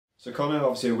So Connor,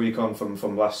 obviously a week on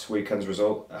from last weekend's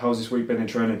result. How's this week been in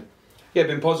training? Yeah,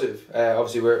 been positive.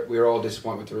 Obviously we were all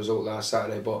disappointed with the result last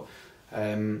Saturday, but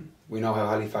we know how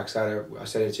Halifax are. I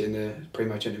said it in the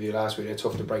pre-match interview last week. They're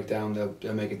tough to break down.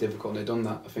 They'll make it difficult, and they've done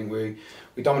that. I think we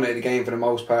dominated the game for the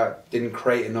most part. Didn't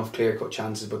create enough clear-cut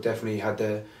chances, but definitely had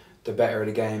the better of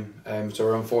the game. So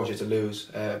we're unfortunate to lose.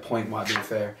 A point might have been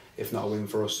fair, if not a win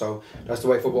for us. So that's the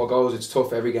way football goes. It's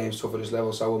tough. Every game's tough at this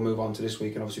level. So we'll move on to this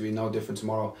week, and obviously be no different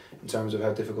tomorrow in terms of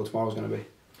how difficult tomorrow's going to be.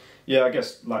 Yeah, I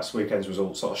guess last weekend's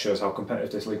result sort of shows how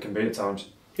competitive this league can be at times.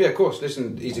 Yeah, of course.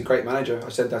 Listen, he's a great manager. I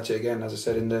said that to you again. As I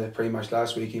said in the pre-match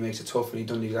last week, he makes it tough, and he's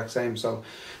done the exact same. So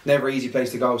never an easy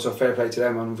place to go. So fair play to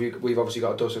them, and we've obviously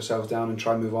got to dust ourselves down and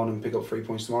try and move on and pick up 3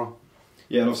 points tomorrow.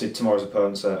 Yeah, and obviously tomorrow's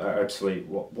opponents at Ebbsfleet.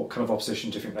 What kind of opposition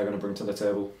do you think they're going to bring to the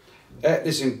table?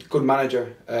 Listen, good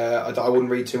manager. I wouldn't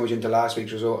read too much into last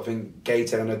week's result. I think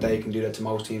Gateshead on a day can do that to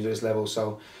most teams at this level.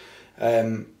 So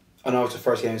I know it's the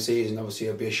first game of the season. Obviously,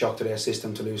 it'll be a shock to their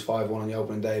system to lose 5-1 on the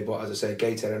opening day. But as I say,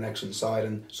 Gateshead are an excellent side,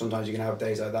 and sometimes you can have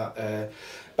days like that.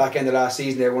 Back end of last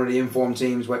season, they were one of the informed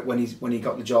teams when he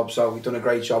got the job. So we've done a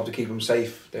great job to keep them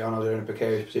safe. They all know they're in a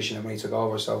precarious position when he took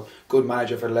over. So good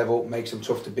manager for the level, makes them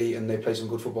tough to beat, and they play some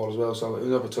good football as well. So it was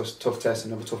another tough test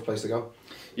and another tough place to go.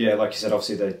 Yeah, like you said,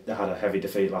 obviously they had a heavy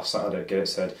defeat last Saturday at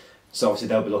Gateshead. So obviously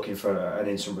they'll be looking for an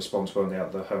instant response when they're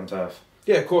at the home turf.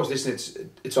 Yeah, of course. Listen,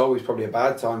 it's always probably a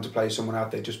bad time to play someone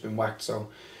out there just been whacked. So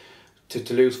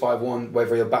to lose 5-1,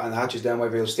 whether he'll batten the hatches down,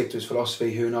 whether he'll stick to his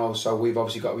philosophy, who knows? So we've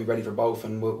obviously got to be ready for both,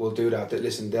 and we'll do that.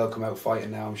 Listen, they'll come out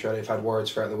fighting now. I'm sure they've had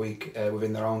words throughout the week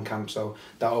within their own camp, so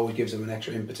that always gives them an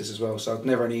extra impetus as well. So it's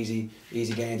never an easy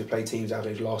game to play teams after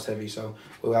they've lost heavy. So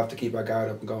we'll have to keep our guard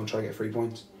up and go and try to get 3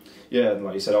 points. Yeah, and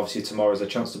like you said, obviously tomorrow's a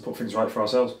chance to put things right for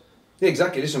ourselves. Yeah,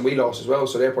 exactly. Listen, we lost as well,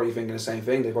 so they're probably thinking the same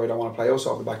thing. They probably don't want to play us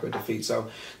off the back of a defeat. So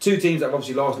two teams that have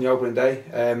obviously lost in the opening day,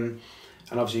 and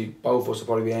obviously both of us will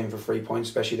probably be aiming for 3 points,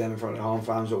 especially them in front of the home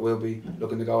fans, but we'll be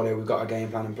looking to go there. We've got our game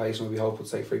plan in place, and we'll be hopeful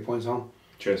to take 3 points home.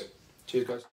 Cheers. Cheers, guys.